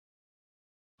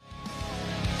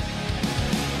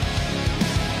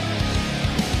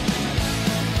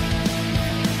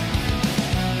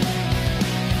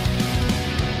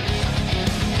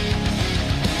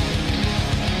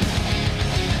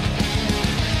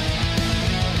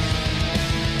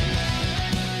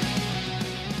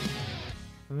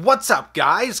What's up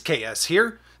guys, KS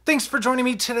here. Thanks for joining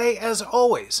me today as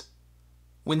always.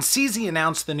 When CZ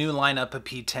announced the new lineup of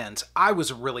P10s, I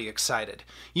was really excited.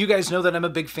 You guys know that I'm a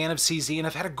big fan of CZ and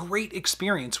I've had a great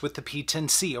experience with the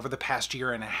P10C over the past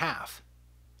year and a half.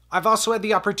 I've also had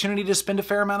the opportunity to spend a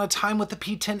fair amount of time with the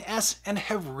P10S and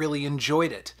have really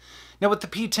enjoyed it. Now with the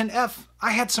P10F,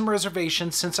 I had some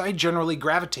reservations since I generally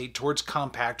gravitate towards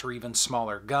compact or even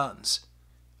smaller guns.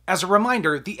 As a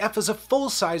reminder, the F is a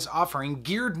full-size offering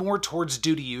geared more towards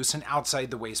duty use and outside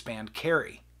the waistband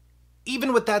carry.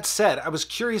 Even with that said, I was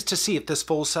curious to see if this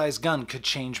full-size gun could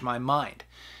change my mind.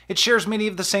 It shares many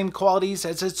of the same qualities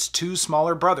as its two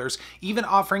smaller brothers, even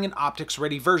offering an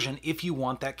optics-ready version if you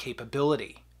want that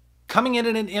capability. Coming in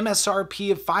at an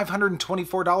MSRP of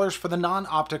 $524 for the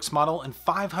non-optics model and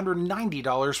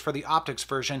 $590 for the optics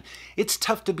version, it's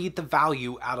tough to beat the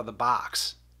value out of the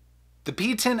box. The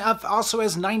P10F also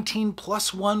has 19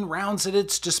 +1 rounds at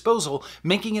its disposal,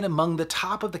 making it among the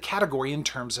top of the category in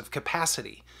terms of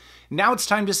capacity. Now it's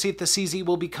time to see if the CZ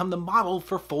will become the model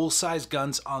for full-size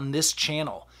guns on this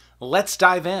channel. Let's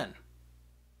dive in.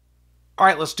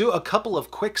 Alright, let's do a couple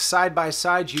of quick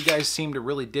side-by-sides. You guys seem to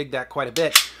really dig that quite a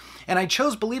bit. And I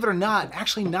chose, believe it or not,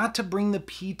 actually not to bring the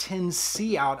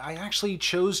P10C out. I actually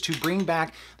chose to bring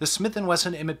back the Smith &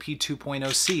 Wesson M&P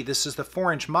 2.0C. This is the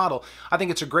 4-inch model. I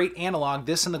think it's a great analog,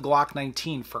 this and the Glock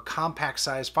 19 for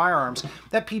compact-sized firearms.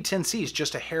 That P10C is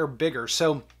just a hair bigger,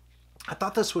 so I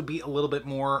thought this would be a little bit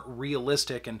more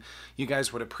realistic and you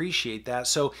guys would appreciate that.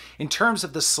 So in terms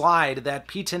of the slide, that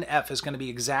P10F is going to be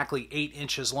exactly 8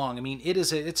 inches long. I mean,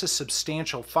 it's a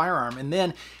substantial firearm. And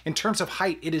then in terms of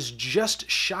height, it is just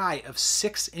shy of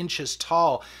 6 inches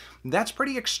tall. That's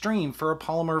pretty extreme for a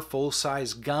Polymer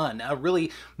full-size gun.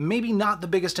 Really, maybe not the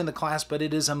biggest in the class, but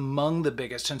it is among the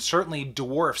biggest and certainly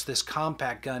dwarfs this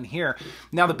compact gun here.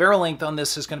 Now, the barrel length on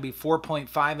this is going to be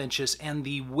 4.5 inches and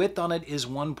the width on it is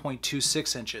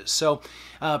 1.26 inches. So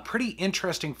pretty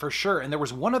interesting for sure. And there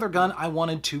was one other gun I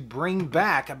wanted to bring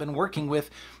back I've been working with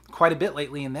quite a bit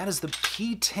lately, and that is the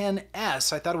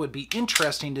P10S. I thought it would be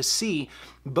interesting to see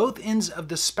both ends of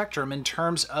the spectrum in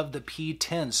terms of the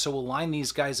P10. So we'll line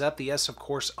these guys up, the S of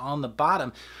course on the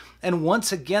bottom. And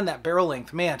once again, that barrel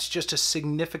length, man, it's just a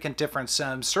significant difference,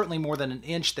 certainly more than an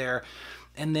inch there.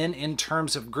 And then in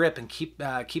terms of grip, and keep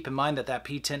in mind that that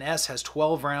P10S has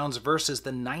 12 rounds versus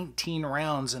the 19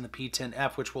 rounds in the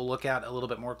P10F, which we'll look at a little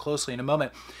bit more closely in a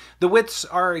moment. The widths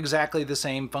are exactly the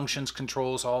same. Functions,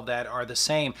 controls, all of that are the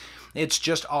same. It's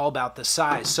just all about the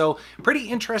size. So pretty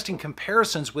interesting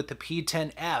comparisons with the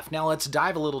P10F. Now let's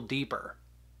dive a little deeper.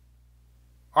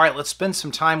 All right, let's spend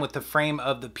some time with the frame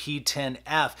of the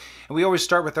P10F. And we always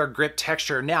start with our grip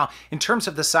texture. Now, in terms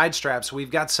of the side straps,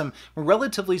 we've got some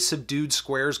relatively subdued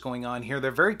squares going on here. They're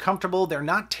very comfortable. They're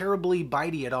not terribly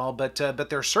bitey at all, but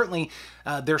they're certainly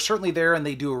there and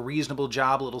they do a reasonable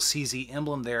job. A little CZ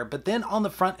emblem there. But then on the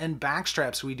front and back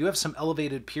straps, we do have some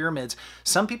elevated pyramids.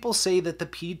 Some people say that the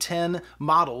P10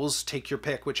 models, take your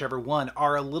pick, whichever one,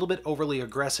 are a little bit overly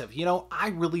aggressive. You know, I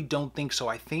really don't think so.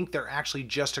 I think they're actually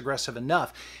just aggressive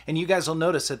enough. And you guys will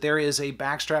notice that there is a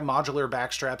backstrap, modular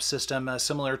backstrap system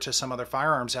similar to some other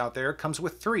firearms out there. It comes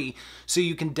with 3, so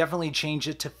you can definitely change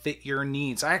it to fit your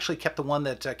needs. I actually kept the one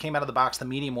that came out of the box, the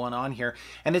medium one, on here,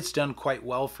 and it's done quite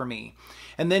well for me.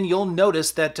 And then you'll notice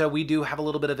that we do have a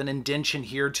little bit of an indentation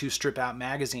here to strip out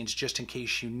magazines just in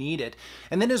case you need it.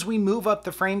 And then as we move up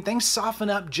the frame, things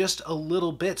soften up just a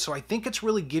little bit. So I think it's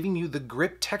really giving you the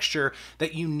grip texture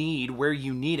that you need where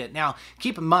you need it. Now,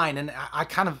 keep in mind, and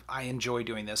I enjoy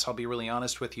doing this, I'll be really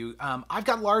honest with you. I've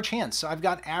got large hands, so I've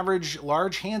got average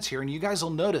large hands here, and you guys will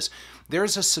notice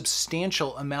there's a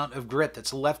substantial amount of grip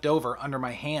that's left over under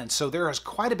my hand. So there is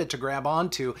quite a bit to grab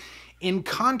onto. In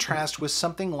contrast with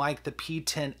something like the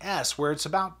P10S, where it's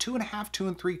about 2.5,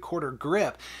 2 3/4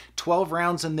 grip. 12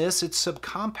 rounds in this, it's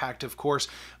subcompact, of course,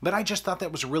 but I just thought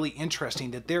that was really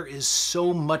interesting that there is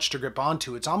so much to grip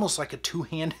onto. It's almost like a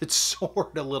two-handed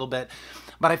sword a little bit,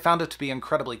 but I found it to be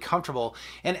incredibly comfortable.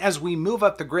 And as we move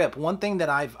up the grip, one thing that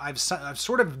I've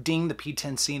sort of dinged the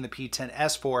P10C and the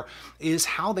P10S for is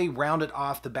how they round it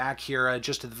off the back here,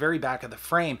 just at the very back of the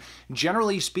frame.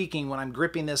 Generally speaking, when I'm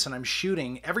gripping this and I'm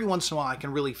shooting, every once in a while I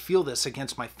can really feel this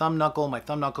against my thumb knuckle. My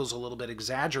thumb knuckle's a little bit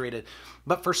exaggerated,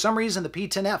 but for some reason the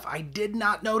P10F, I did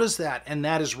not notice that, and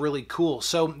that is really cool.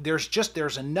 So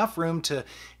there's enough room to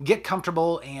get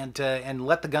comfortable and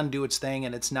let the gun do its thing,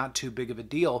 and it's not too big of a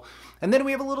deal. And then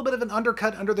we have a little bit of an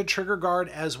undercut under the trigger guard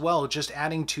as well, just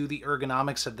adding to the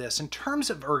ergonomics of this. In terms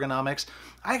of ergonomics,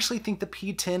 I actually think the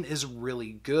P10 is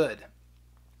really good.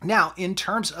 Now, in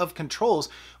terms of controls,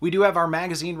 we do have our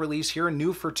magazine release here,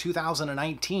 new for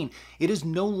 2019. It is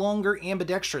no longer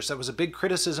ambidextrous. That was a big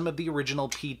criticism of the original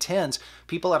P-10s.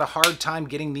 People had a hard time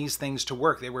getting these things to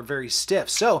work. They were very stiff.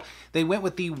 So they went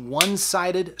with the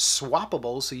one-sided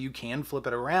swappable, so you can flip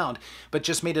it around, but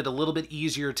just made it a little bit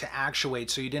easier to actuate,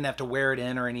 so you didn't have to wear it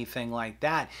in or anything like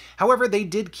that. However, they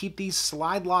did keep the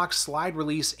slide lock, slide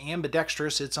release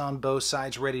ambidextrous. It's on both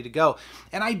sides, ready to go.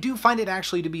 And I do find it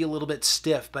actually to be a little bit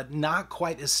stiff, but not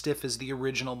quite as stiff as the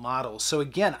original model. So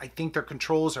again, I think their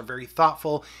controls are very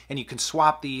thoughtful, and you can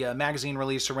swap the magazine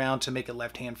release around to make it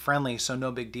left-hand friendly, so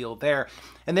no big deal there.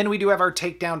 And then we do have our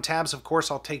takedown tabs. Of course,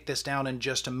 I'll take this down in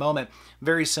just a moment.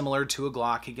 Very similar to a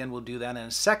Glock. Again, we'll do that in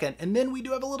a second. And then we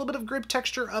do have a little bit of grip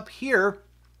texture up here,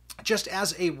 just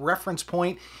as a reference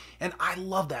point. And I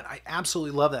love that. I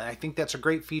absolutely love that. I think that's a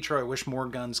great feature. I wish more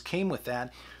guns came with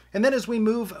that. And then as we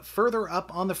move further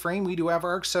up on the frame, we do have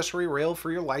our accessory rail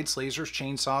for your lights, lasers,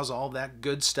 chainsaws, all that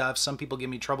good stuff. Some people give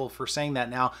me trouble for saying that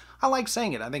now. I like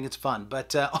saying it. I think it's fun.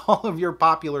 But all of your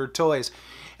popular toys.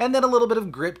 And then a little bit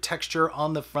of grip texture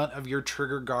on the front of your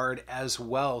trigger guard as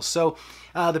well. So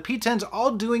the P-10's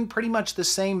all doing pretty much the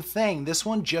same thing. This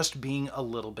one just being a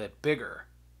little bit bigger.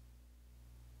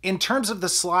 In terms of the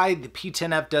slide, the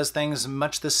P-10F does things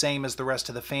much the same as the rest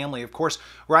of the family. Of course,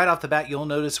 right off the bat, you'll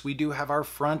notice we do have our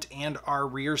front and our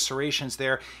rear serrations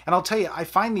there. And I'll tell you, I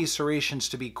find these serrations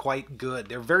to be quite good.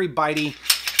 They're very bitey.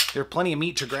 There's plenty of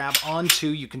meat to grab onto.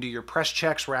 You can do your press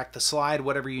checks, rack the slide,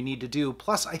 whatever you need to do.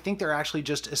 Plus, I think they're actually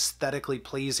just aesthetically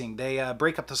pleasing. They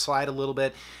break up the slide a little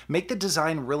bit, make the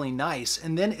design really nice.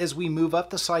 And then as we move up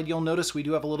the slide, you'll notice we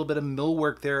do have a little bit of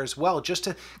millwork there as well, just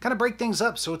to kind of break things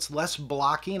up so it's less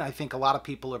blocky. And I think a lot of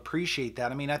people appreciate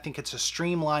that. I mean, I think it's a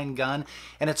streamlined gun,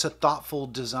 and it's a thoughtful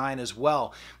design as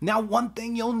well. Now, one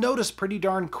thing you'll notice pretty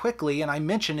darn quickly, and I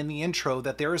mentioned in the intro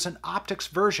that there is an optics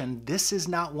version. This is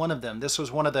not one of them. This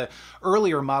was one of the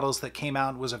earlier models that came out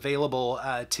and was available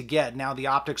to get. Now the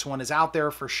optics one is out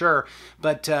there for sure,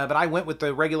 but I went with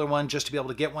the regular one just to be able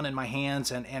to get one in my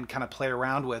hands and kind of play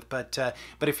around with. But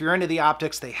if you're into the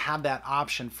optics, they have that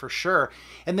option for sure.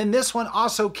 And then this one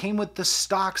also came with the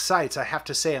stock sights. I have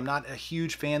to say, I'm not a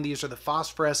huge fan. These are the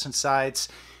phosphorescent sights.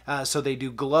 So they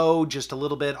do glow just a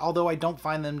little bit, although I don't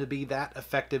find them to be that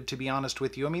effective, to be honest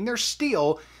with you. I mean, they're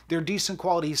steel, they're decent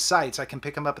quality sights. I can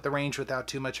pick them up at the range without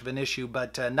too much of an issue,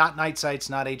 but not night sights,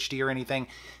 not HD or anything.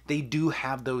 They do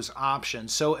have those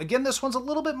options. So again, this one's a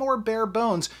little bit more bare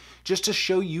bones, just to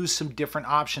show you some different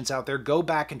options out there. Go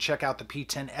back and check out the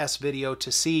P-10S video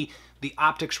to see the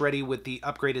optics ready with the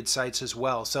upgraded sights as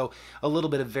well. So a little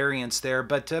bit of variance there,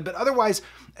 but otherwise,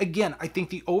 again, I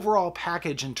think the overall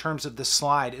package in terms of the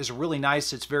slide is really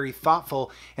nice. It's very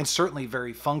thoughtful and certainly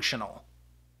very functional.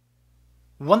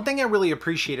 One thing I really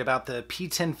appreciate about the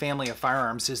P-10 family of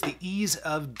firearms is the ease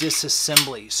of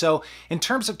disassembly. So in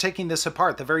terms of taking this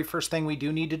apart, the very first thing we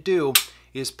do need to do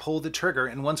is pull the trigger.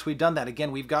 And once we've done that,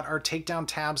 again, we've got our takedown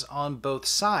tabs on both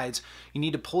sides. You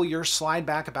need to pull your slide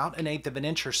back about 1/8 of an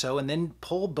inch or so, and then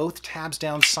pull both tabs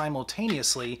down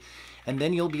simultaneously. And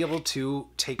then you'll be able to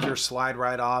take your slide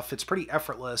right off. It's pretty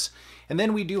effortless. And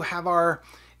then we do have our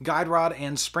guide rod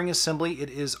and spring assembly. It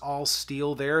is all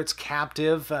steel there. It's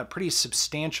captive, pretty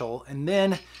substantial. And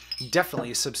then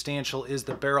definitely substantial is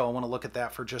the barrel. I want to look at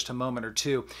that for just a moment or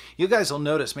two. You guys will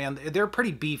notice, man, they're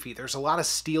pretty beefy. There's a lot of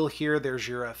steel here. There's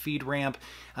your feed ramp.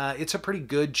 It's a pretty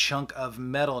good chunk of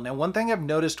metal. Now, one thing I've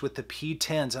noticed with the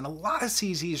P-10s, and a lot of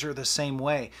CZs are the same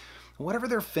way, whatever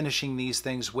they're finishing these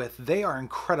things with, they are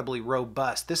incredibly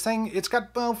robust. This thing, it's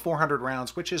got, well, 400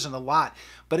 rounds, which isn't a lot,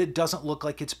 but it doesn't look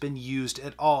like it's been used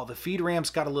at all. The feed ramp's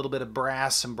got a little bit of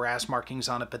brass, some brass markings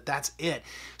on it, but that's it.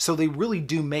 So they really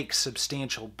do make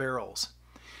substantial barrels.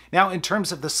 Now, in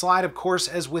terms of the slide, of course,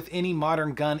 as with any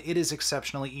modern gun, it is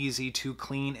exceptionally easy to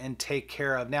clean and take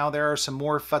care of. Now, there are some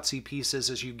more futzy pieces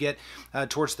as you get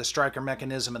towards the striker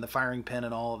mechanism and the firing pin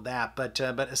and all of that. But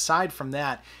aside from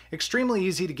that, extremely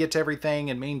easy to get to everything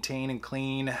and maintain and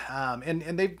clean.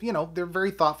 And they've, they're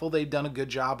very thoughtful. They've done a good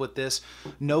job with this.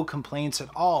 No complaints at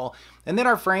all. And then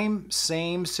our frame,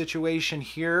 same situation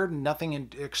here.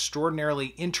 Nothing extraordinarily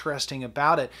interesting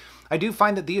about it. I do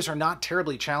find that these are not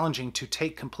terribly challenging to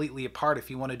take completely apart if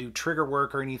you want to do trigger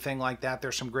work or anything like that.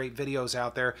 There's some great videos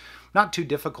out there. Not too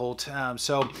difficult,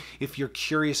 so if you're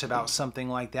curious about something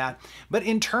like that. But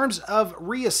in terms of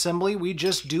reassembly, we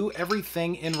just do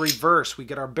everything in reverse. We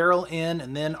get our barrel in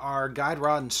and then our guide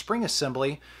rod and spring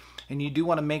assembly. And you do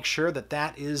want to make sure that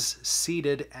that is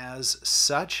seated as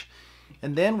such.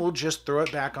 And then we'll just throw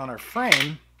it back on our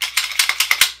frame.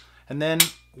 And then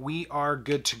we are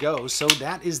good to go. So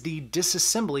that is the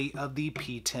disassembly of the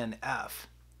P-10F.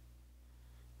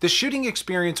 The shooting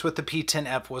experience with the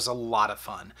P-10F was a lot of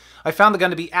fun. I found the gun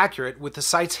to be accurate, with the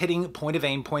sights hitting point of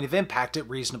aim, point of impact at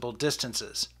reasonable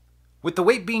distances. With the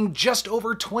weight being just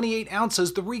over 28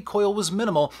 ounces, the recoil was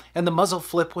minimal and the muzzle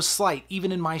flip was slight,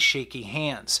 even in my shaky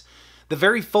hands. The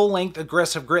very full-length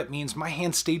aggressive grip means my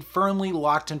hand stayed firmly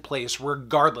locked in place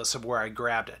regardless of where I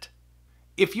grabbed it.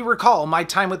 If you recall, my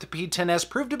time with the P-10S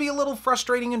proved to be a little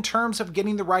frustrating in terms of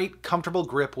getting the right, comfortable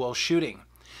grip while shooting.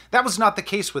 That was not the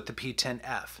case with the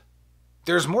P-10F.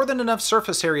 There's more than enough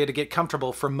surface area to get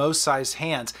comfortable for most sized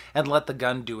hands and let the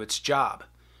gun do its job.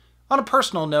 On a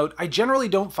personal note, I generally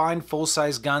don't find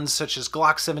full-size guns such as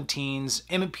Glock 17s,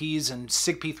 M&Ps, and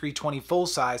SIG P320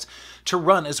 full-size to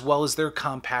run as well as their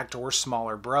compact or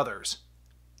smaller brothers.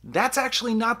 That's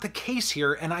actually not the case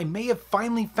here, and I may have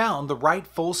finally found the right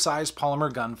full-size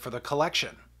polymer gun for the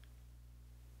collection.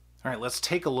 All right, let's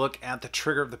take a look at the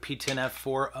trigger of the P-10F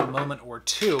for a moment or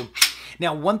two.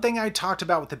 Now, one thing I talked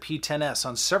about with the P-10S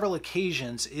on several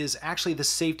occasions is actually the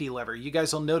safety lever. You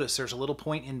guys will notice there's a little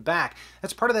point in back.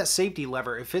 That's part of that safety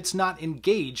lever. If it's not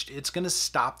engaged, it's going to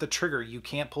stop the trigger. You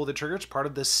can't pull the trigger. It's part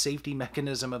of the safety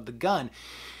mechanism of the gun.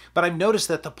 But I've noticed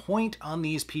that the point on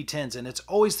these P-10s, and it's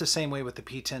always the same way with the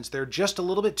P-10s, they're just a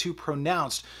little bit too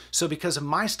pronounced. So because of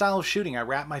my style of shooting, I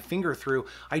wrap my finger through,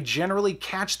 I generally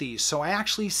catch these. So I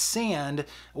actually sand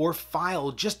or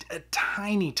file just a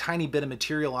tiny, tiny bit of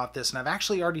material off this. And I've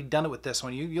actually already done it with this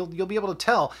one. You'll be able to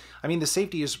tell. I mean, the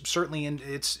safety is certainly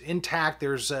it's intact.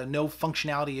 There's no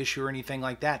functionality issue or anything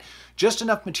like that. Just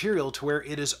enough material to where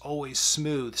it is always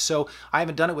smooth. So I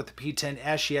haven't done it with the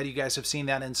P-10S yet. You guys have seen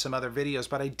that in some other videos,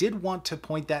 but I did want to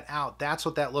point that out. That's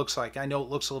what that looks like. I know it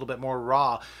looks a little bit more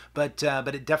raw, but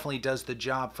it definitely does the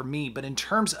job for me. But in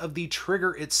terms of the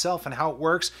trigger itself and how it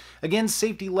works, again,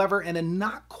 safety lever and a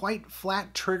not quite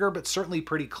flat trigger, but certainly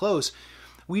pretty close.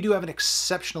 We do have an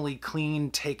exceptionally clean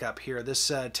take-up here.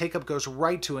 This take-up goes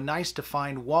right to a nice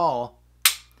defined wall.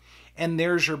 And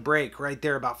there's your break right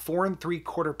there, about 4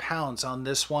 3/4 pounds on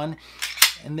this one.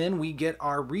 And then we get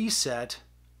our reset.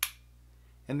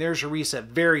 And there's your reset.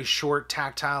 Very short,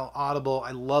 tactile, audible.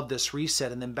 I love this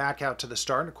reset. And then back out to the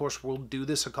start. And of course, we'll do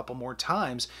this a couple more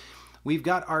times. We've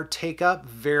got our take up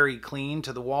very clean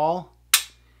to the wall.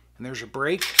 And there's your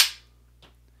break.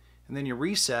 And then your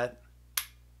reset.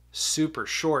 Super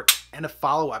short. And a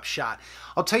follow-up shot.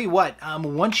 I'll tell you what,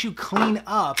 once you clean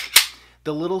up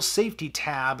the little safety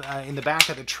tab in the back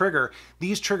of the trigger,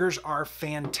 these triggers are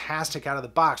fantastic out of the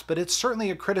box, but it's certainly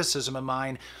a criticism of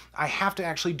mine. I have to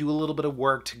actually do a little bit of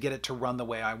work to get it to run the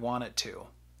way I want it to.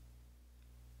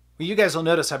 Well, you guys will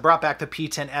notice I brought back the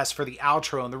P-10S for the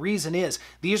outro, and the reason is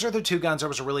these are the two guns I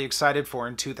was really excited for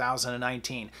in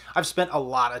 2019. I've spent a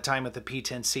lot of time with the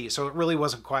P-10C, so it really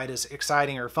wasn't quite as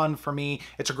exciting or fun for me.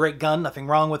 It's a great gun, nothing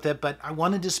wrong with it, but I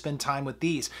wanted to spend time with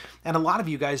these. And a lot of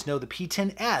you guys know the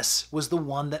P-10S was the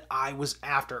one that I was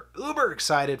after. Uber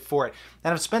excited for it.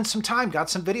 And I've spent some time,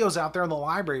 got some videos out there in the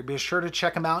library. Be sure to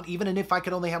check them out, even if I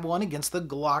could only have one against the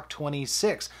Glock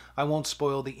 26. I won't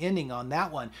spoil the ending on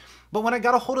that one. But when I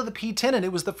got a hold of the P-10, and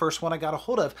it was the first one I got a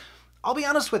hold of, I'll be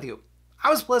honest with you, I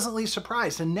was pleasantly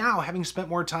surprised. And now, having spent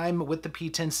more time with the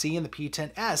P-10C and the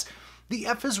P-10S, the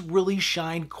F has really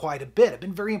shined quite a bit. I've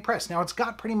been very impressed. Now, it's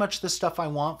got pretty much the stuff I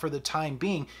want for the time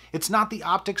being. It's not the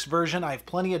optics version. I have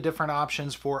plenty of different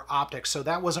options for optics, so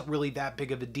that wasn't really that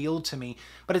big of a deal to me.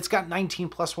 But it's got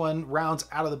 19+1 rounds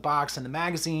out of the box in the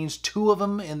magazines, 2 of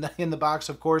them in the box,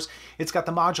 of course. It's got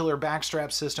the modular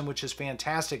backstrap system, which is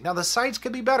fantastic. Now, the sights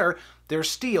could be better. They're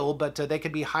steel, but they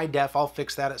could be high def. I'll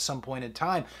fix that at some point in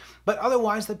time. But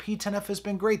otherwise, the P-10F has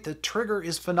been great. The trigger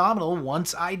is phenomenal.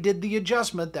 Once I did the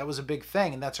adjustment, that was a big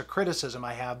thing, and that's a criticism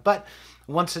I have. But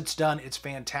once it's done, it's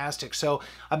fantastic. So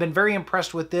I've been very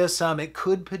impressed with this. It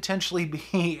could potentially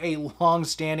be a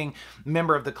long-standing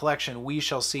member of the collection. We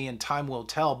shall see, and time will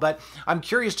tell. But I'm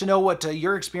curious to know what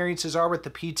your experiences are with the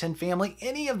P-10 family.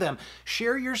 Any of them.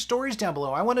 Share your stories down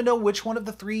below. I want to know which one of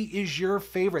the 3 is your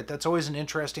favorite. That's always an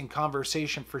interesting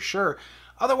conversation for sure.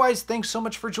 Otherwise, thanks so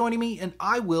much for joining me, and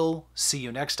I will see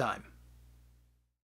you next time.